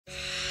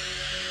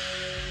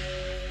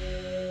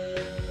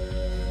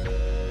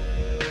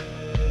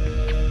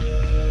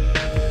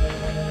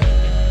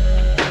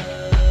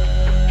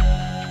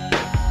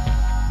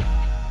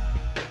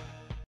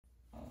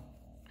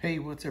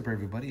what's up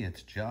everybody?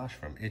 It's Josh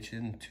from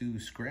Itchin to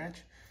Scratch.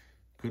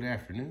 Good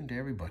afternoon to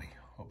everybody.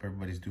 Hope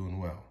everybody's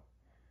doing well.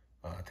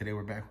 Today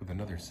we're back with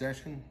another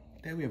session.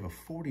 Today we have a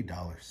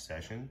 $40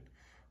 session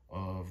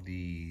of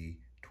the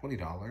 $20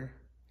 $5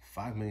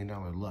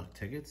 million luck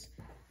tickets.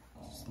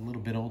 It's a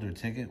little bit older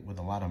ticket with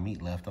a lot of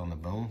meat left on the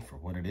bone for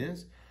what it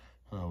is.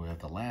 We have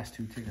the last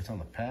two tickets on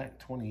the pack,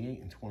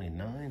 28 and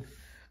 29.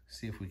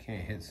 See if we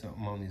can't hit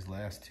something on these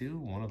last two,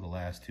 one of the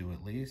last two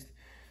at least.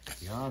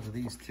 The odds of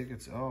these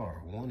tickets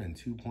are 1 in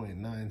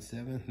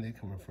 2.97. They're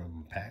coming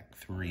from pack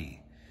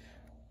 3.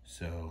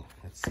 So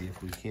let's see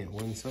if we can't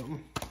win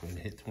something. We're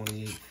gonna hit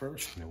 28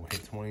 first, and then we'll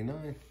hit 29.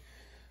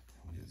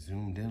 We'll get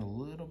zoomed in a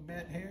little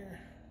bit here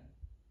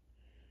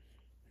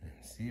and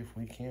see if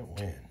we can't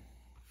win.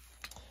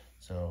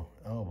 So,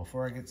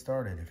 before I get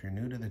started, if you're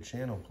new to the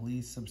channel,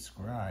 please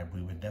subscribe.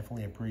 We would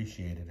definitely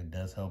appreciate it. It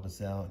does help us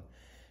out.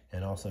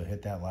 And also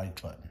hit that like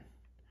button.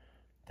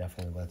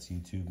 Definitely lets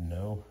YouTube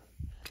know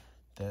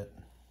that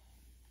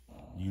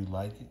you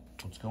like it,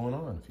 what's going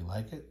on. If you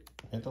like it,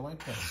 hit the like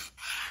button.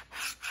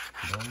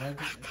 If you don't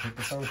like it, hit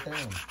the thumbs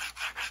down.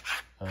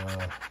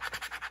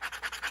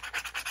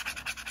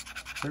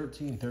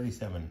 13,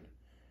 37,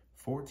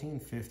 14,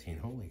 15.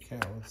 Holy cow,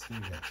 let's see,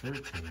 we got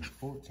 13,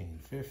 14,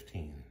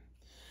 15,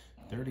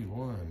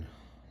 31.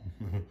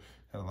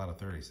 Got a lot of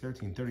 30s.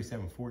 13,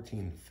 37,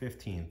 14,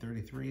 15,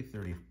 33,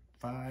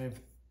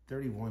 35,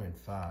 31 and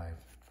 5.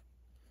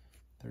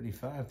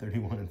 35,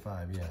 31 and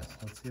 5, yes.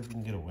 Let's see if we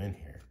can get a win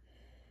here.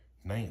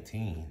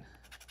 19.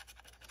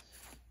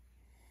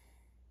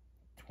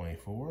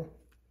 24.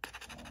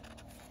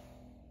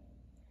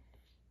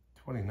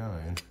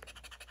 29.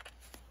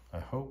 I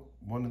hope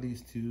one of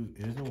these two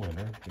is a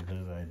winner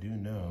because I do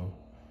know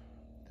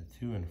the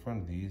two in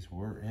front of these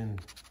were in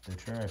the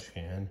trash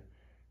can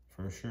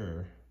for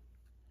sure.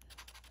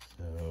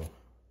 So,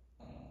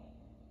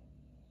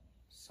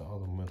 saw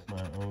them with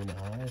my own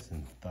eyes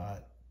and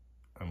thought,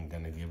 I'm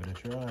gonna give it a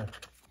try.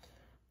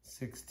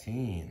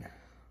 16.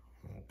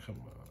 Oh,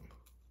 come on.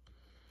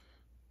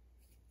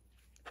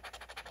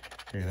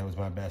 Okay, that was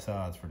my best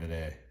odds for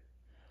today.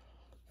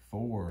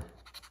 4,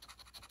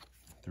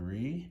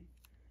 3,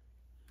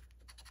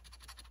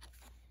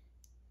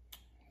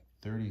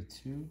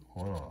 32.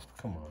 Oh,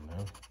 come on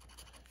now.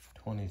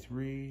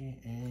 23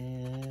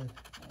 and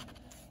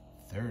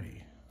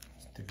 30.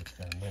 This ticket's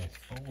got a nice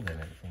fold in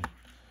it from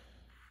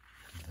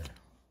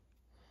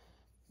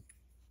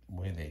the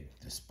way they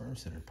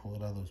disperse it or pull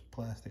it out of those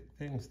plastic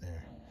things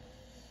there.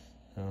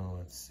 Oh,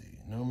 let's see.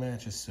 No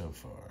matches so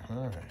far.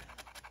 All right.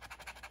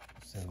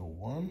 Single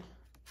 1,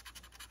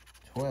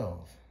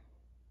 12,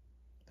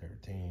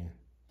 13.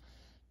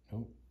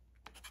 Nope.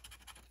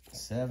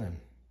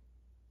 7.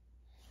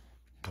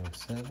 No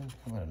 7.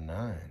 How about a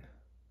 9?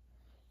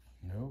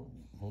 Nope.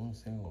 Only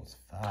single is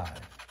 5.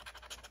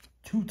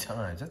 2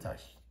 times. I'm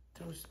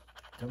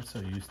so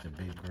used to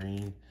big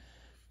green.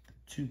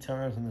 2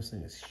 times on this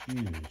thing is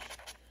huge.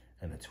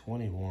 And a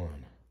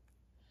 21.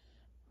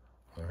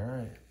 All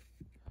right.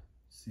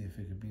 See if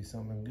it could be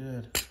something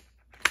good.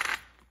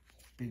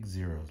 Big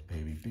zeros,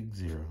 baby. Big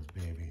zeros,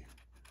 baby.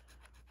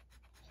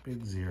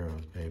 Big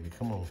zeros, baby.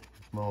 Come on.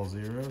 Small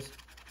zeros.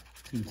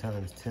 2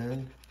 times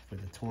 10 for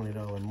the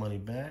 $20 money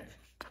back.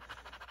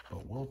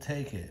 But we'll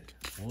take it.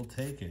 We'll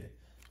take it.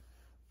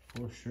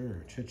 For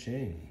sure.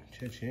 Cha-ching.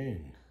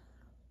 Cha-ching.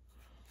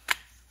 All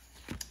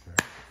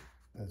right.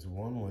 That's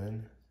 1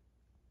 win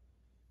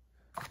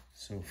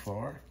so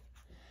far.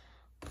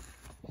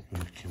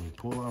 Can we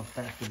pull off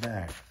back to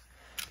back?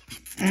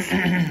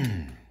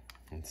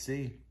 Let's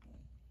see.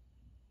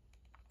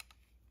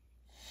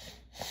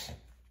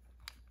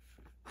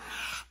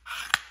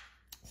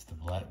 It's the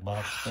black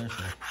box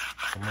special.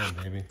 Come on,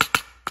 baby.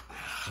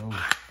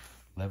 Oh,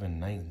 11,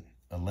 9,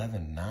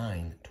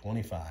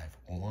 25.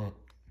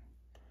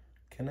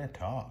 Can I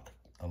talk?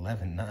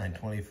 11, 9,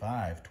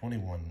 25,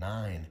 21,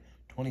 9,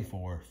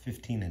 24,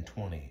 15, and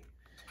 20.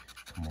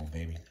 Come on,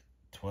 baby.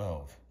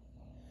 12.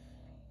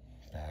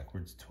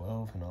 Backwards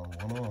 12 and all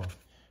 1 off.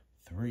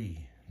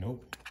 3.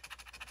 Nope.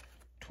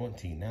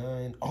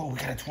 29. Oh, we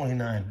got a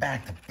 29.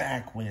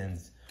 Back-to-back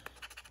wins.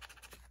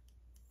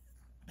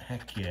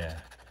 Heck yeah.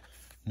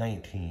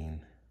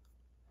 19.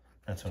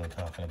 That's what I'm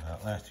talking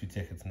about. Last 2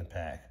 tickets in the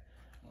pack.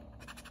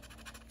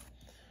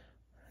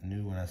 I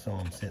knew when I saw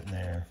him sitting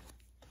there.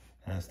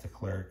 I asked the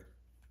clerk,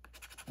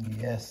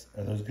 yes,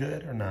 are those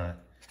good or not?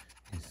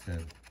 He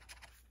said,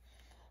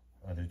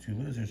 other 2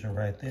 losers are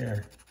right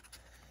there.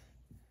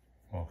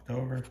 Walked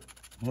over,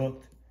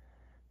 looked.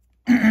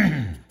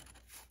 They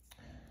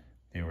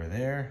were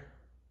there.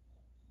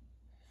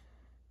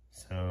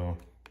 So,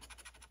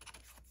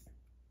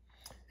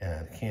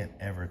 yeah, I can't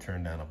ever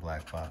turn down a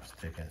black box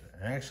ticket.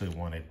 I actually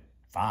wanted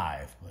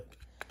 5, but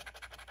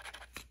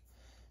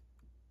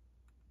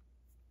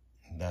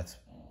that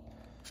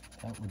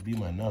would be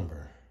my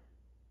number.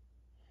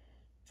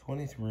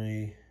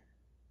 23.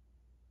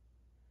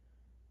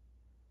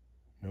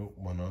 Nope,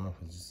 1 off.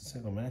 Is this a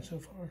single match so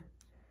far?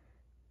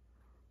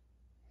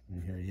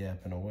 I'm here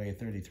yapping away.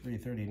 33,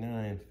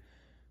 39,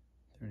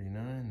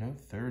 39, no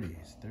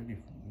 30s. 30,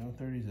 no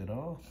 30s at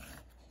all?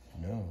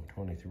 No,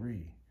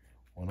 23.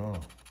 One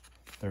off.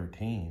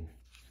 13.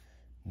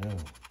 No.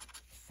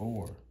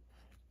 4.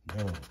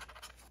 No.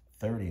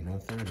 30, no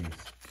 30s.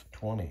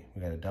 20.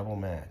 We got a double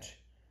match.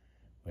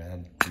 We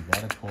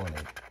got a 20.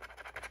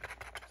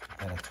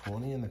 Got a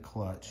 20 in the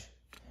clutch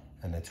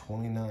and a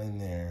 29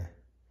 there.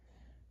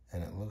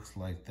 And it looks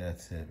like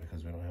that's it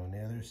because we don't have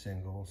any other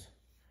singles.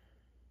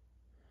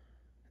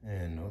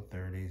 And no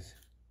 30s.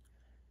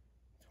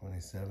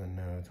 27,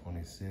 no.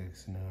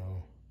 26,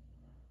 no.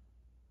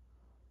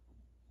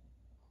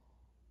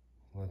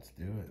 Let's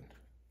do it.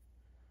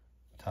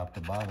 Top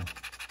to bottom.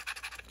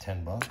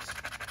 10 bucks.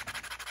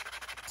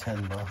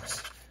 10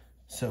 bucks.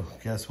 So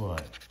guess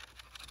what?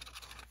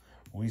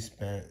 We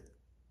spent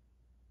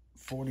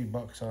 40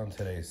 bucks on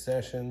today's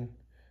session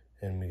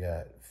and we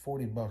got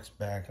 40 bucks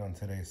back on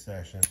today's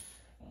session.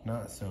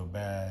 Not so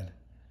bad.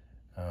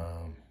 I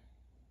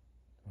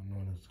don't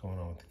know what's going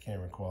on with the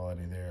camera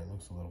quality there. It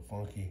looks a little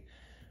funky,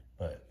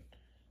 but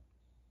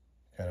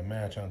got a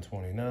match on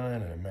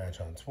 29 and a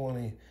match on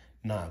 20.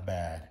 Not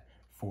bad.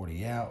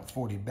 40 out,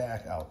 40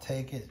 back. I'll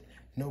take it.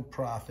 No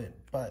profit,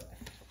 but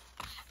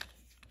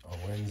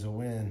a win's a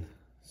win.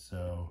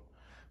 So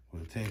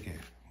we'll take it.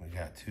 We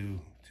got two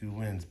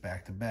wins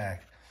back to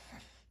back.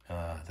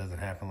 It doesn't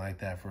happen like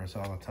that for us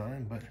all the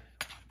time, but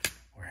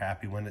we're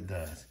happy when it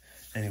does.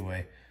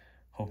 Anyway,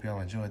 hope y'all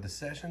enjoyed the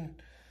session.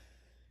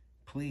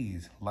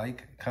 Please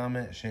like,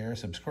 comment, share,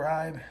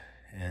 subscribe,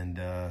 and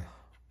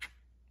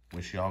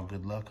wish y'all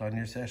good luck on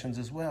your sessions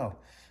as well.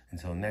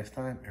 Until next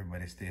time,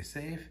 everybody stay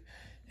safe,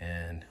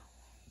 and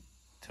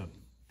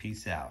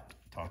peace out.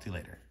 Talk to you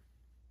later.